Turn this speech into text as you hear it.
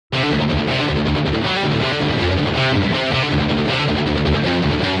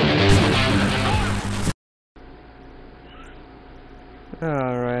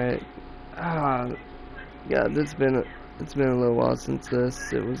God, it's been a little while since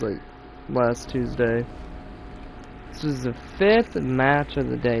this. It was like last Tuesday. This was the 5th match of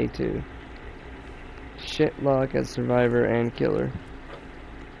the day too. Shit luck as survivor and killer.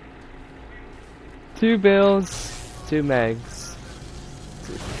 2 Bills, 2 Megs.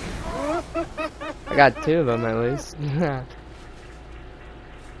 I got 2 of them at least.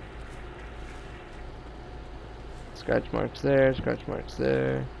 Scratch marks there, scratch marks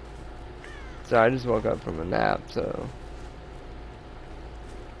there. So I just woke up from a nap, so.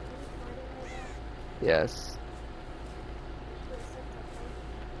 Yes.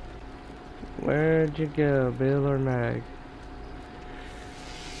 Where'd you go, Bill or Meg?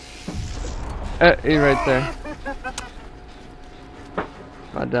 He's right there.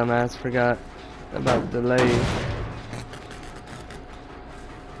 My dumbass forgot about the delay.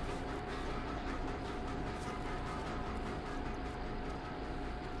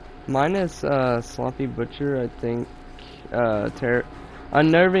 Minus Sloppy Butcher, I think.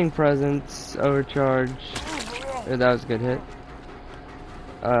 Unnerving Presence, Overcharge. That was a good hit.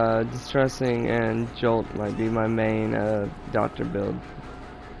 Distressing and Jolt might be my main doctor build.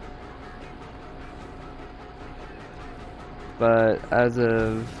 But as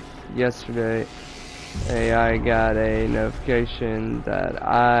of yesterday, I got a notification that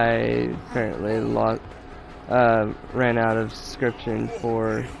I apparently ran out of subscription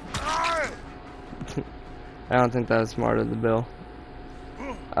for. I don't think that was smart of the bill.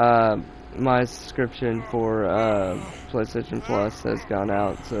 My subscription for PlayStation Plus has gone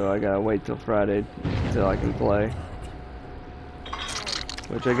out, so I gotta wait till Friday till I can play.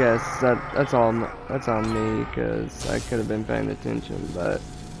 Which I guess that's on me, because I could have been paying attention, but.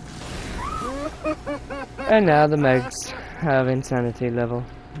 And now the Megs have insanity level.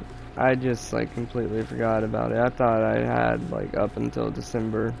 I just like completely forgot about it. I thought I had like up until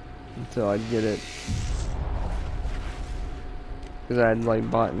December until I'd get it. Because I had like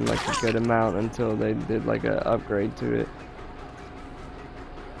bought like a good amount until they did like a upgrade to it.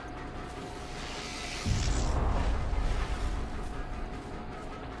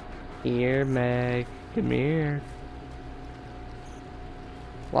 Here, Meg, come here.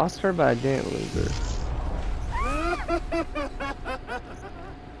 Lost her, but I didn't lose her.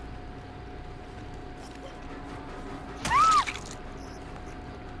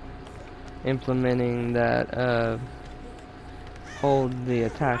 Implementing that hold the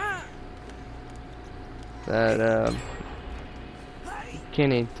attack that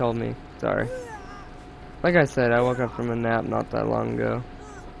Kenny told me. Sorry. Like I said, I woke up from a nap not that long ago.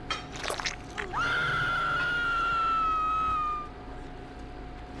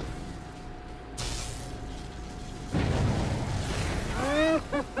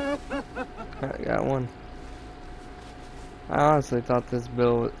 I got one. I honestly thought this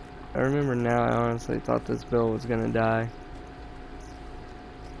bill. I remember now. I honestly thought this bill was gonna die.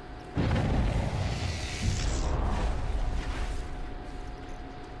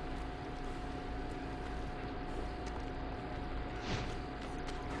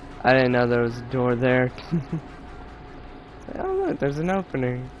 I didn't know there was a door there. Oh look, there's an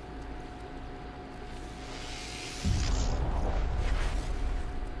opening.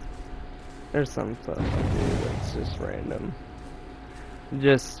 There's some stuff I do that's just random.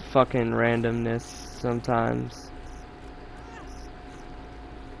 Just fucking randomness sometimes.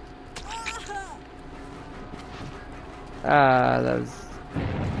 Ah, that was...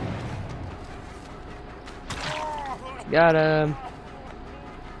 Got him!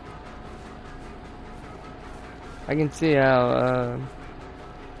 I can see how,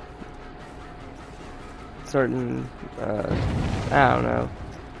 certain, I don't know.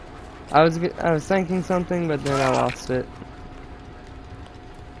 I was thinking something, but then I lost it.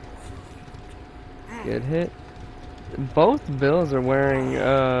 Good hit. Both Bills are wearing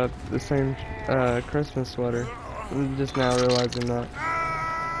the same Christmas sweater. I'm just now realizing that.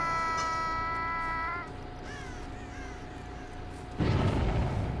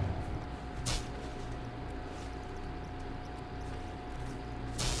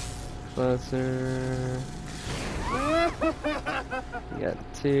 Closer. Got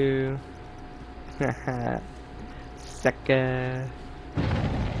 2. Second.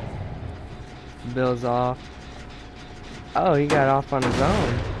 Bill's off. Oh, he got off on his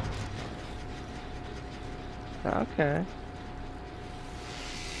own. Okay.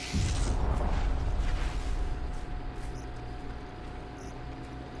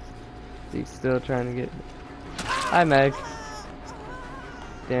 He's still trying to get... Hi, Meg.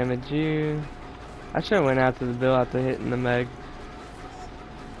 Damage you. I should have went after the Bill after hitting the Meg.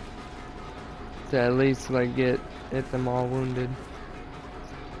 To at least like hit them all wounded.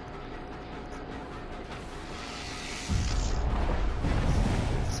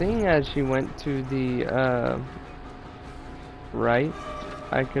 Seeing as she went to the right,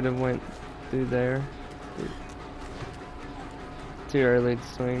 I could have went through there. Too early to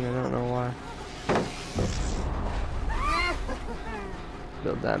swing, I don't know why.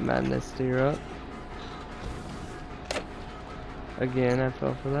 Build that madness steer up. Again, I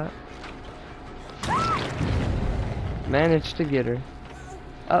fell for that. Managed to get her.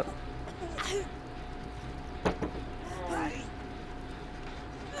 Up.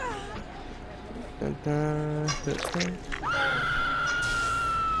 Dun, dun, dun, dun.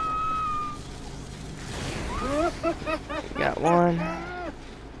 Got one.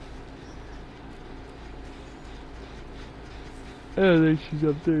 Oh, there she's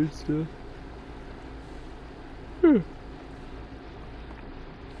up there still.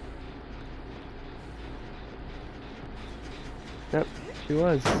 Yep, she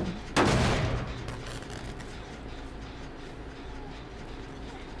was.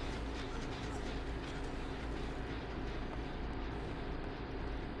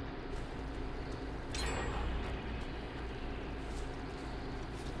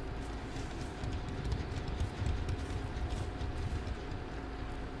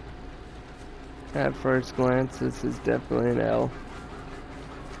 At first glance, this is definitely an L.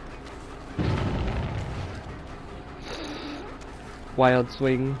 Wild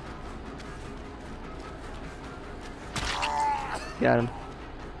swing. Got him.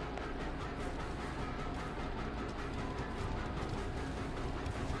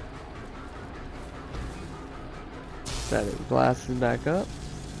 Set it. Glasses back up.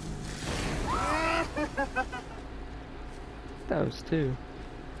 Those two.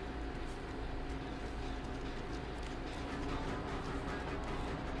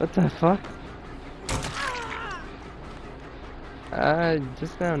 What the fuck? I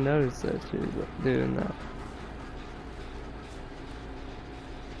just now noticed that she was doing that.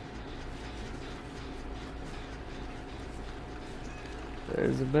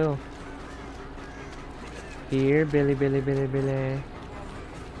 There's a bill. Here, Billy, Billy, Billy, Billy.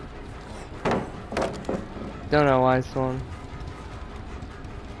 Don't know why I swung.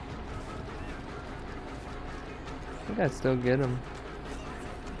 I think I still get him.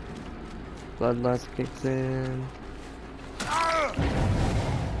 Bloodlust kicks in.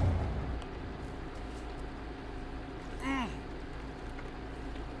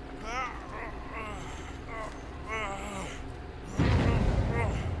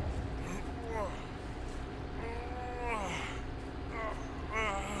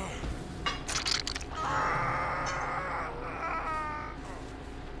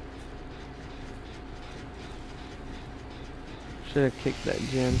 Should have kicked that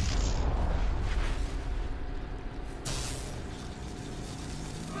gym.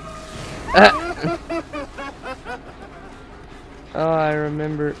 Oh, I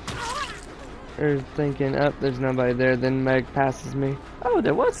remember thinking, oh, there's nobody there. Then Meg passes me. Oh,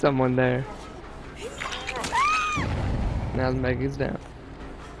 there was someone there. Now Meg is down.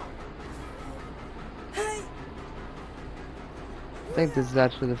 I think this is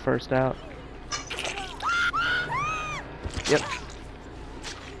actually the first out. Yep.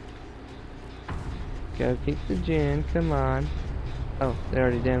 Go kick the gin, come on. Oh, they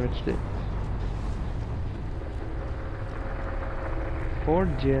already damaged it. 4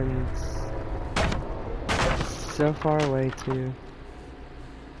 gens. So far away too.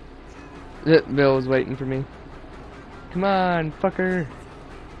 Bill was waiting for me. Come on, fucker.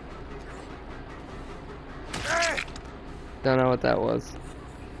 Don't know what that was.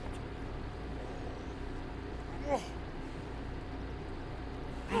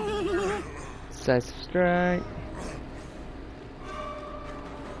 Decisive strike.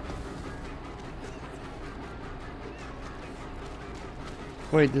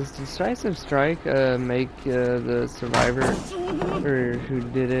 Wait, does decisive strike make the survivor or who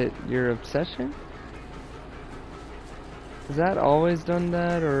did it your obsession? Has that always done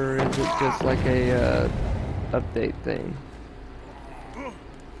that, or is it just like a update thing?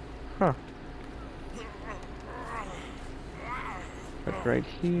 Huh. Look right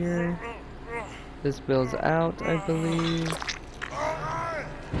here. This bill's out, I believe.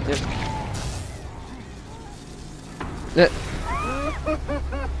 Yep.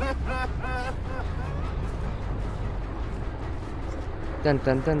 Dun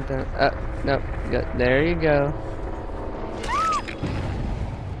dun dun dun. Nope. There you go.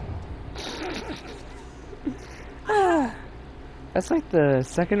 That's like the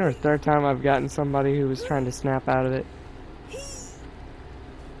second or third time I've gotten somebody who was trying to snap out of it.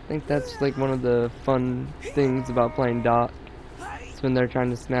 I think that's like one of the fun things about playing Dot. It's when they're trying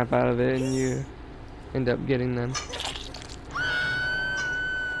to snap out of it and you end up getting them.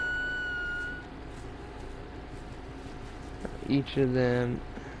 each of them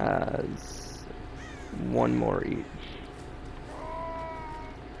has one more each.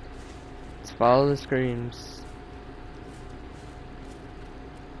 Let's follow the screams.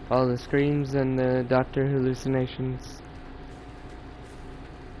 Follow the screams and the doctor hallucinations.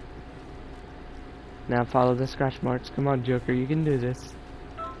 Now follow the scratch marks. Come on, Joker, you can do this.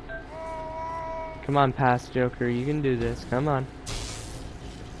 Come on, past Joker, you can do this. Come on.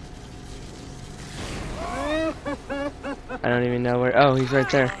 I don't even know where. Oh, he's right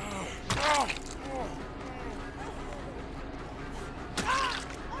there.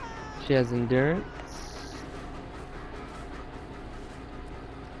 She has endurance.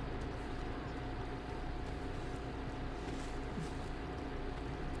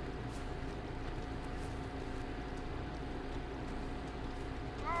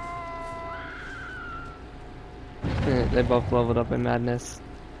 They both leveled up in madness.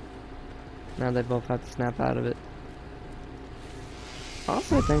 Now they both have to snap out of it.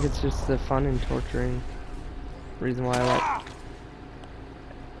 Also, I think it's just the fun and torturing reason why I like.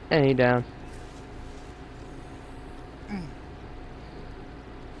 And he down.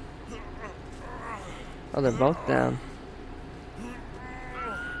 Oh, they're both down.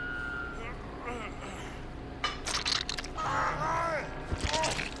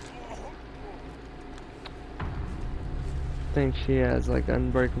 I think she has like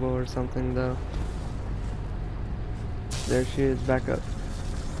unbreakable or something though. There she is, back up.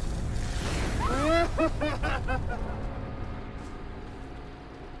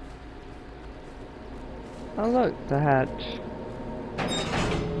 Oh look, the hatch.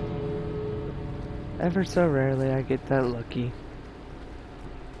 Ever so rarely I get that lucky.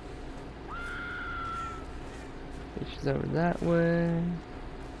 She's over that way.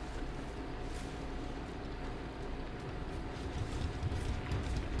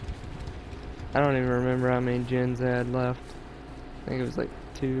 I don't even remember how many gens I had left. I think it was like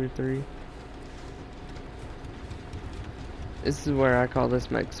 2 or 3. This is where I call this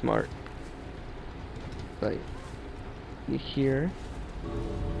Meg smart. Like, you hear.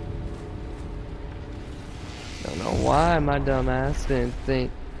 Don't know why my dumb ass didn't think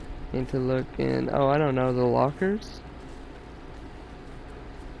to look in. Oh, I don't know, the lockers?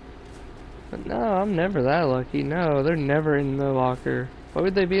 But no, I'm never that lucky. No, they're never in the locker. Why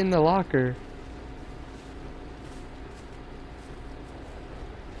would they be in the locker?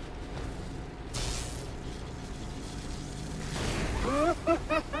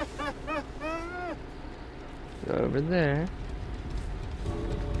 Over there.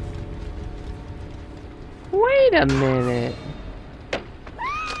 Wait a minute.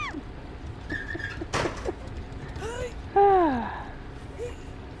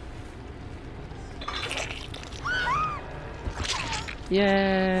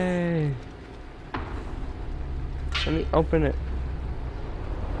 Yay! Let me open it.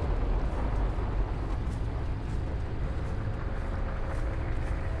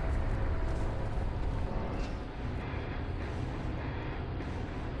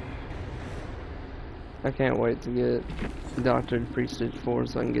 I can't wait to get doctored Prestige 4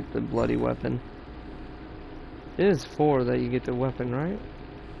 so I can get the bloody weapon. It is 4 that you get the weapon, right?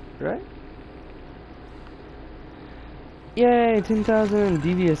 Right? Yay! 10,000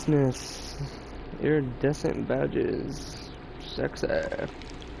 deviousness. Iridescent badges. Sexy.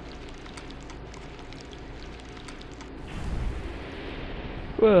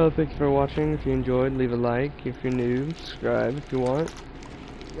 Well, thank you for watching. If you enjoyed, leave a like. If you're new, subscribe if you want.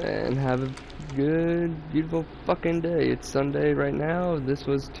 And have a good, beautiful fucking day. It's Sunday right now. This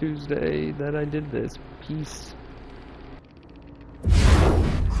was Tuesday that I did this. Peace.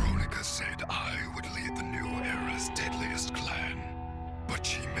 Kronika said I would lead the new era's deadliest clan, but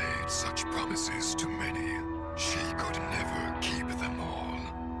she made such promises to